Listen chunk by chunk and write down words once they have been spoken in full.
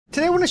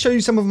Today I want to show you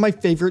some of my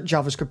favorite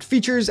JavaScript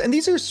features, and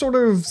these are sort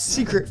of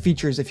secret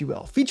features, if you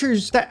will.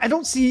 Features that I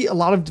don't see a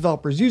lot of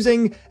developers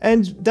using,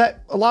 and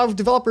that a lot of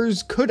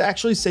developers could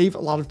actually save a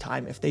lot of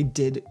time if they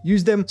did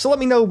use them. So let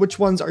me know which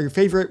ones are your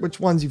favorite,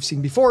 which ones you've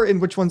seen before, and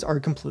which ones are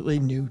completely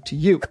new to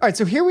you. All right,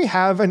 so here we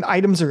have an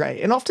items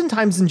array, and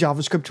oftentimes in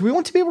JavaScript, we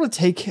want to be able to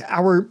take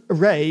our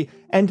array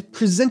and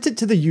present it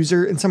to the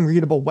user in some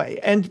readable way.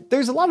 And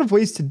there's a lot of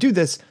ways to do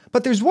this,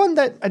 but there's one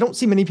that I don't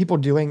see many people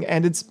doing,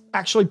 and it's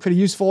actually pretty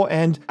useful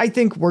and I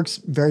think works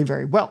very,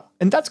 very well.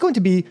 And that's going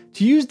to be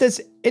to use this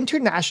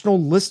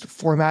international list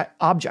format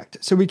object.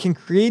 So we can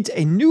create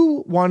a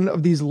new one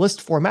of these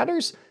list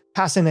formatters,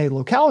 pass in a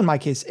locale, in my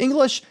case,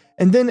 English,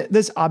 and then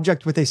this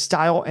object with a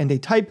style and a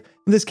type.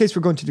 In this case,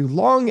 we're going to do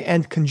long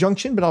and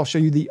conjunction, but I'll show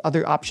you the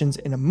other options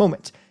in a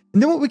moment.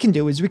 And then what we can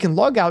do is we can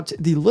log out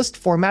the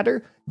list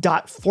formatter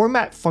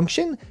 .format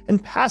function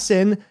and pass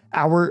in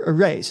our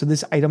array, so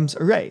this items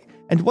array.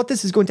 And what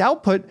this is going to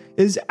output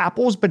is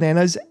apples,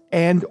 bananas,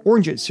 and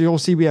oranges. So you'll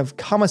see we have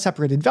comma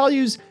separated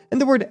values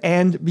and the word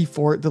and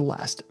before the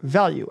last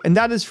value. And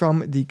that is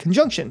from the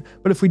conjunction.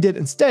 But if we did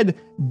instead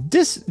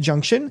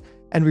disjunction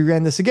and we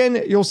ran this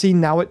again, you'll see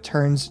now it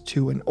turns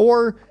to an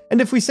or.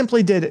 And if we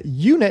simply did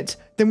unit,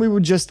 then we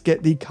would just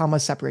get the comma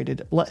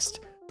separated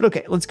list. But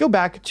okay, let's go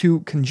back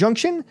to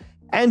conjunction.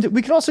 And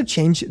we can also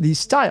change the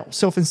style.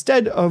 So if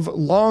instead of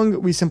long,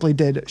 we simply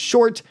did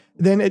short,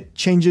 then it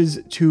changes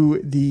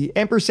to the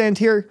ampersand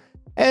here.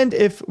 And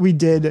if we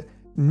did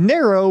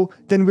narrow,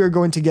 then we're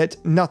going to get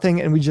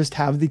nothing and we just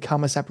have the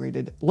comma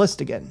separated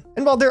list again.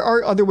 And while there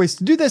are other ways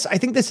to do this, I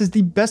think this is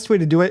the best way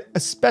to do it,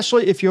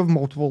 especially if you have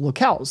multiple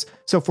locales.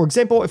 So for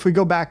example, if we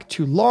go back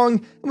to long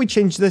and we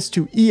change this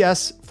to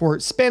ES for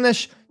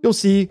Spanish, you'll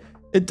see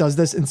it does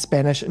this in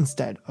Spanish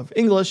instead of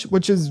English,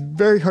 which is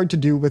very hard to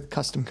do with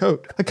custom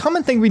code. A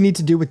common thing we need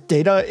to do with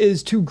data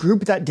is to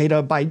group that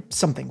data by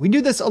something. We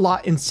do this a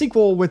lot in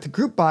SQL with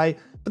group by,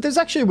 but there's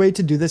actually a way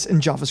to do this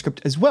in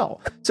JavaScript as well.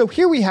 So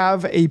here we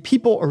have a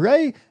people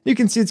array. You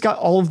can see it's got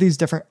all of these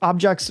different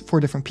objects for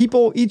different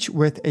people, each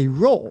with a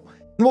role.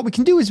 And what we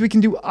can do is we can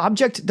do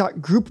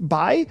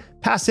object.groupBy,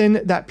 pass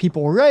in that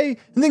people array,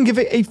 and then give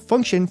it a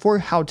function for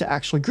how to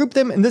actually group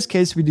them. In this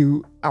case, we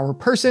do our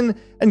person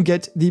and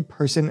get the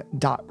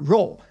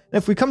person.role. And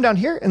if we come down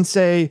here and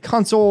say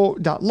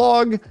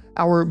console.log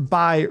our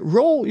by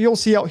role, you'll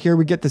see out here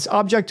we get this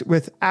object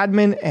with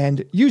admin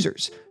and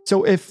users.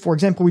 So if, for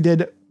example, we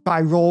did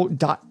by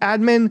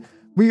role.admin,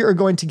 we are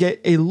going to get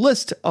a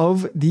list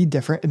of the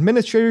different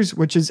administrators,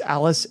 which is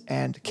Alice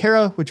and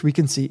Kara, which we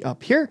can see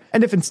up here.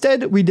 And if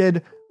instead we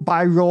did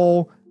by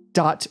role.user,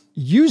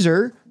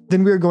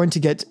 then we're going to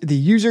get the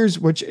users,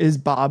 which is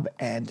Bob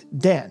and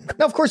Dan.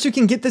 Now, of course, you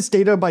can get this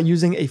data by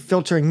using a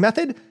filtering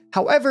method.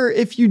 However,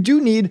 if you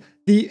do need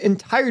the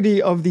entirety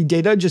of the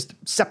data just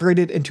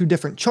separated into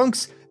different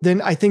chunks,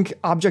 then I think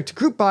object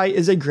group by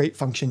is a great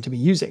function to be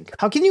using.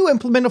 How can you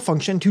implement a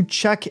function to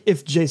check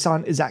if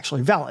JSON is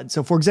actually valid?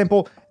 So for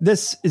example,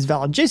 this is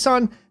valid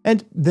JSON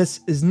and this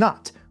is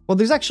not. Well,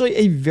 there's actually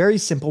a very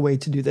simple way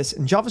to do this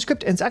in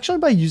JavaScript, and it's actually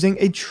by using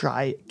a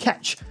try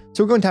catch.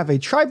 So we're going to have a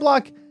try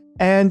block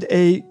and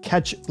a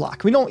catch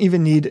block. We don't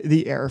even need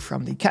the error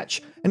from the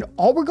catch. And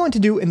all we're going to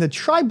do in the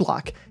try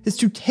block is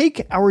to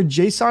take our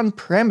JSON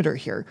parameter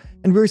here,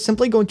 and we're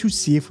simply going to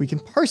see if we can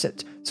parse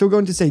it. So we're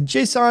going to say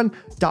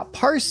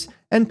JSON.parse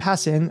and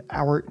pass in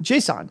our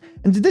JSON.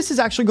 And this is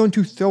actually going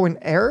to throw an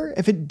error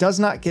if it does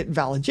not get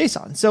valid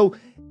JSON. So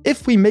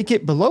if we make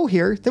it below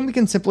here, then we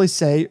can simply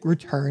say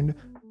return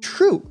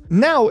true.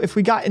 Now, if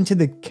we got into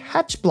the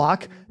catch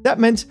block, that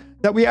meant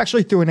that we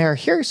actually threw an error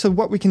here. So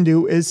what we can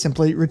do is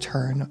simply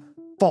return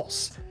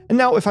false. And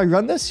now if I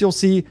run this, you'll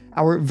see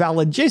our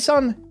valid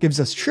JSON gives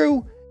us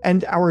true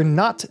and our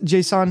not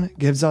JSON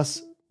gives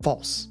us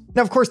false.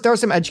 Now, of course, there are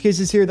some edge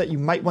cases here that you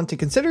might want to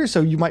consider.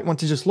 So you might want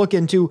to just look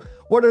into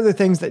what are the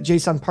things that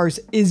JSON parse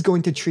is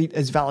going to treat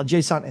as valid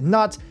JSON and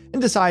not,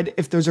 and decide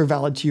if those are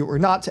valid to you or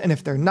not. And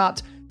if they're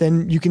not,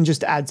 then you can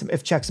just add some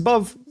if checks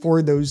above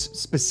for those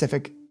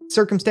specific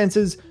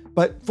circumstances.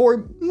 But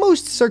for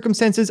most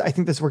circumstances, I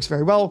think this works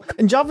very well.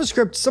 In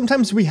JavaScript,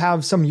 sometimes we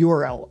have some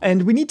URL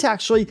and we need to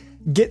actually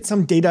get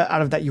some data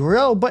out of that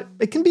URL, but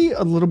it can be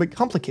a little bit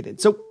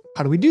complicated. So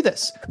how do we do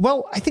this?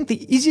 Well, I think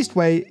the easiest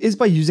way is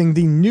by using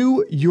the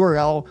new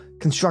URL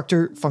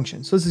constructor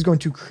function. So this is going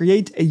to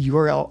create a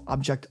URL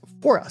object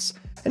for us.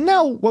 And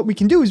now what we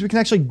can do is we can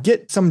actually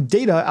get some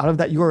data out of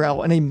that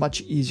URL in a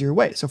much easier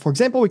way. So for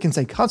example, we can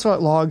say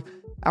console.log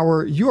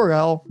our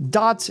URL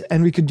dot,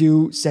 and we could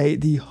do, say,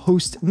 the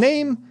host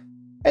name.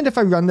 And if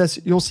I run this,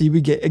 you'll see we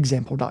get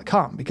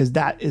example.com because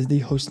that is the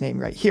host name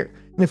right here.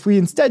 And if we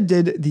instead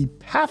did the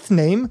path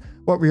name,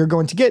 what we are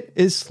going to get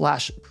is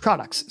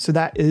 /products. So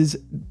that is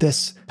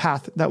this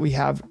path that we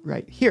have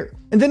right here.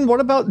 And then what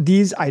about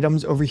these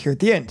items over here at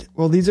the end?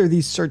 Well, these are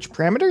these search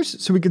parameters.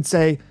 So we could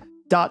say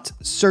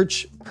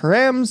 .search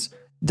params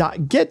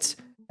 .get.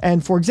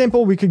 And for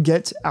example, we could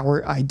get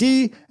our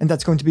ID, and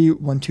that's going to be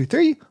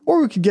 123,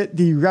 or we could get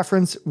the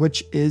reference,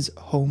 which is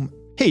home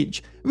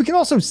page. We can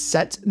also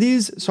set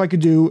these. So I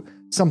could do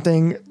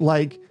something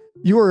like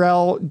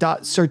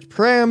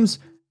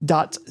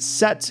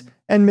url.searchparams.set,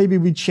 and maybe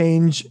we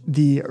change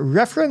the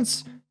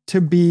reference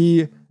to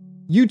be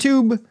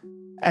YouTube.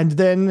 And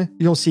then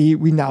you'll see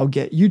we now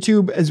get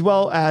YouTube, as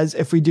well as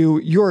if we do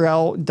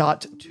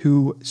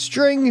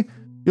url.toString,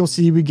 you'll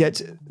see we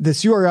get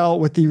this URL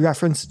with the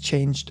reference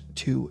changed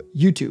to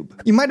YouTube.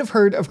 You might have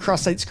heard of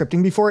cross-site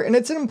scripting before, and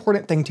it's an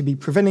important thing to be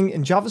preventing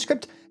in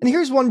JavaScript. And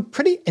here's one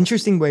pretty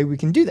interesting way we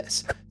can do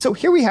this. So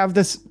here we have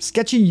this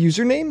sketchy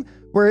username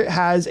where it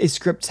has a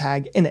script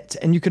tag in it.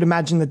 And you could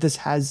imagine that this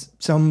has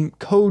some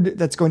code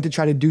that's going to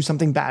try to do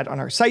something bad on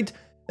our site.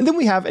 And then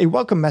we have a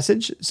welcome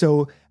message.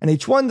 So an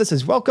H1 that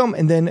says welcome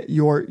and then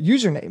your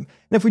username. And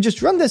if we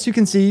just run this, you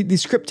can see the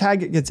script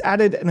tag gets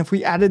added. And if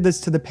we added this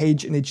to the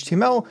page in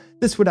HTML,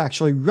 this would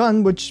actually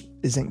run, which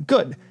isn't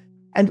good.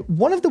 And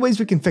one of the ways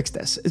we can fix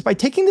this is by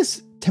taking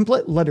this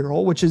template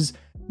literal, which is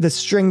the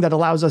string that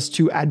allows us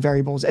to add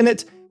variables in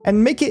it,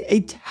 and make it a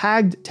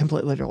tagged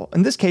template literal.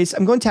 In this case,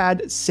 I'm going to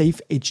add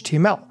safe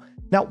HTML.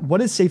 Now, what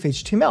is safe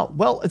HTML?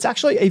 Well, it's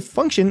actually a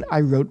function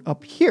I wrote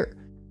up here.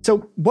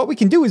 So what we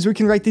can do is we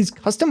can write these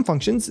custom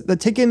functions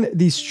that take in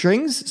these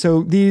strings.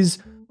 So these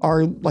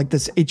are like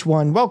this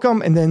H1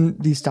 welcome and then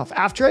the stuff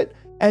after it,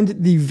 and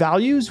the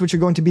values, which are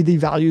going to be the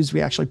values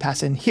we actually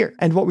pass in here.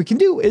 And what we can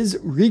do is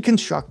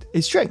reconstruct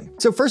a string.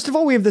 So first of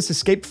all, we have this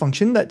escape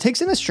function that takes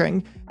in a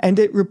string and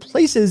it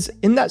replaces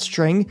in that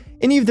string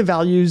any of the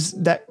values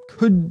that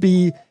could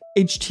be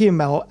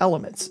HTML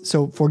elements.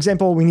 So for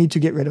example, we need to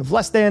get rid of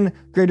less than,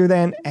 greater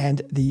than,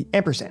 and the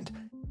ampersand.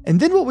 And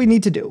then what we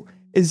need to do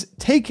is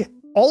take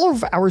all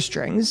of our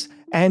strings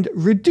and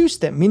reduce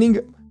them, meaning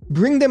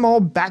bring them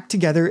all back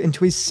together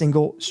into a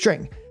single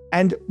string.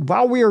 And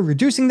while we are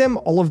reducing them,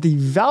 all of the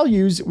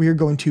values we are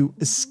going to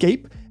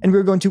escape and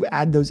we're going to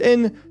add those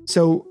in.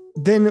 So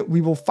then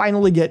we will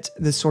finally get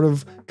this sort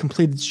of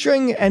completed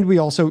string, and we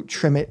also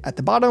trim it at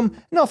the bottom.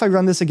 Now, if I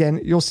run this again,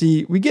 you'll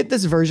see we get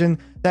this version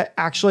that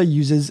actually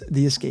uses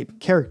the escape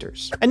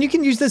characters. And you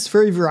can use this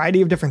for a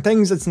variety of different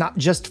things. It's not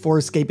just for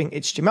escaping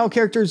HTML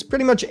characters.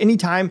 Pretty much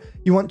anytime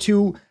you want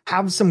to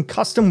have some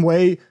custom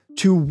way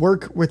to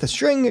work with a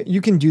string,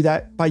 you can do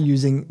that by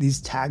using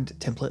these tagged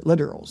template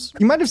literals.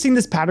 You might have seen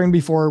this pattern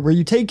before where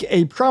you take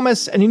a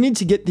promise and you need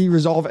to get the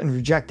resolve and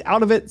reject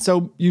out of it.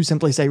 So you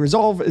simply say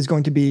resolve is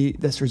going to be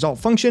this resolve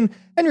function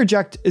and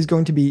reject is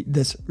going to be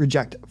this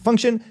reject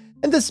function.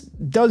 And this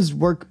does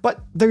work,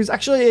 but there's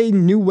actually a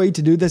new way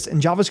to do this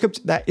in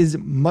JavaScript that is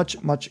much,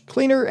 much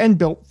cleaner and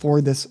built for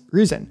this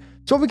reason.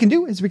 So what we can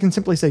do is we can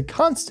simply say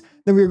const,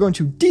 then we're going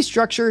to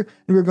destructure,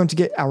 and we're going to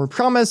get our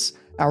promise,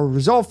 our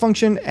resolve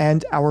function,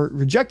 and our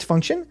reject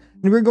function.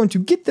 And we're going to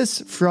get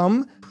this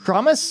from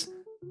promise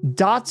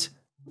dot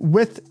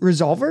with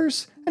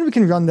resolvers, and we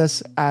can run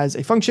this as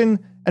a function.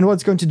 And what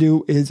it's going to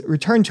do is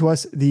return to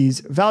us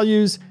these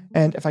values.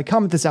 And if I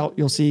comment this out,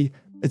 you'll see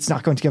it's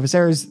not going to give us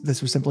errors.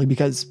 This was simply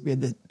because we had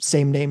the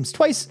same names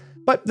twice,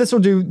 but this will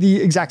do the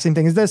exact same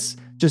thing as this,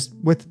 just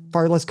with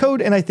far less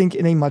code, and I think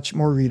in a much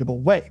more readable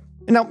way.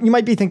 And now you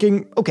might be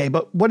thinking, okay,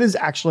 but what is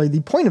actually the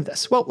point of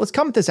this? Well, let's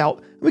comment this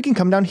out. We can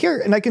come down here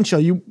and I can show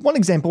you one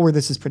example where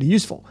this is pretty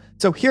useful.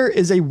 So here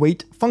is a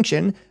wait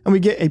function, and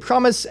we get a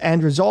promise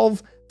and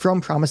resolve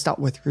from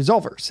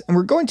promise.withResolvers. And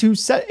we're going to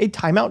set a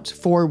timeout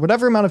for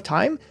whatever amount of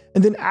time,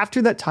 and then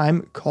after that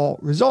time, call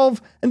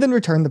resolve, and then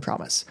return the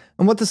promise.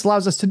 And what this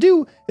allows us to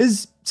do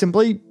is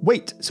simply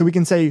wait. So we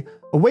can say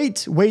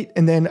await, wait,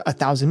 and then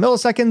 1,000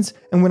 milliseconds.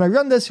 And when I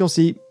run this, you'll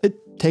see it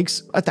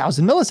takes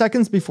 1,000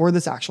 milliseconds before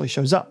this actually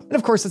shows up. And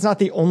of course, it's not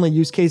the only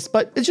use case,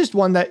 but it's just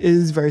one that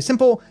is very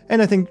simple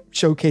and I think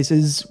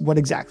showcases what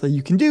exactly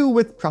you can do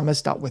with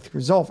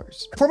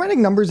promise.withResolvers.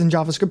 Formatting numbers in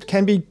JavaScript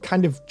can be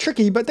kind of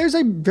tricky, but there's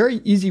a very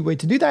easy way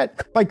to do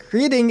that by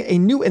creating a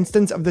new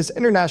instance of this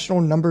international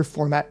number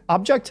format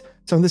object.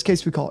 So in this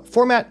case, we call it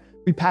format.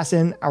 We pass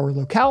in our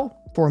locale.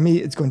 For me,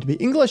 it's going to be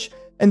English,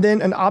 and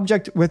then an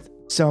object with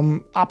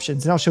some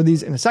options. And I'll show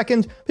these in a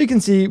second, but you can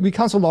see we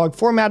console log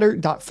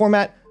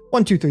formatter.format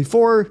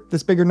 1234,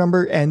 this bigger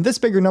number and this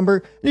bigger number.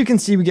 And you can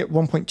see we get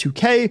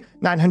 1.2K,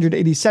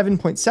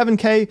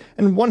 987.7K,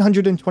 and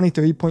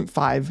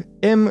 123.5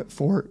 M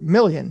for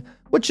million,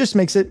 which just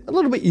makes it a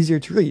little bit easier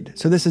to read.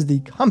 So this is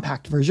the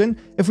compact version.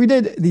 If we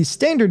did the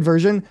standard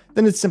version,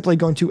 then it's simply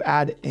going to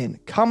add in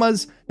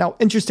commas. Now,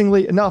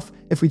 interestingly enough,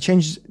 if we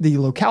change the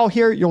locale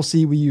here, you'll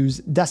see we use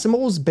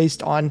decimals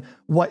based on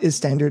what is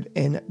standard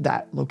in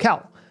that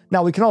locale.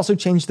 Now we can also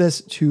change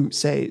this to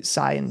say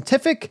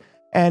scientific,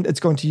 and it's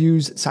going to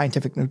use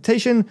scientific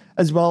notation,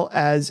 as well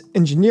as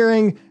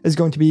engineering is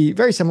going to be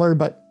very similar,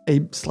 but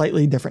a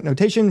slightly different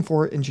notation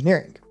for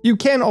engineering. You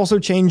can also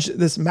change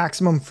this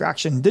maximum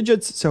fraction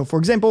digits. So for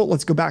example,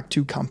 let's go back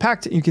to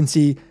compact. You can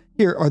see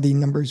here are the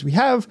numbers we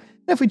have.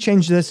 And if we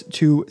change this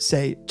to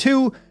say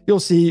 2,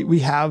 you'll see we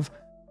have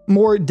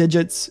more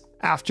digits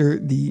after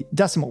the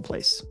decimal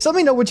place. So let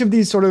me know which of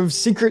these sort of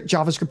secret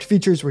JavaScript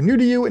features were new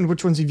to you and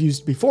which ones you've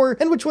used before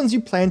and which ones you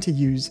plan to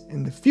use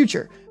in the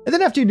future. And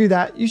then after you do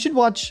that, you should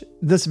watch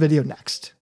this video next.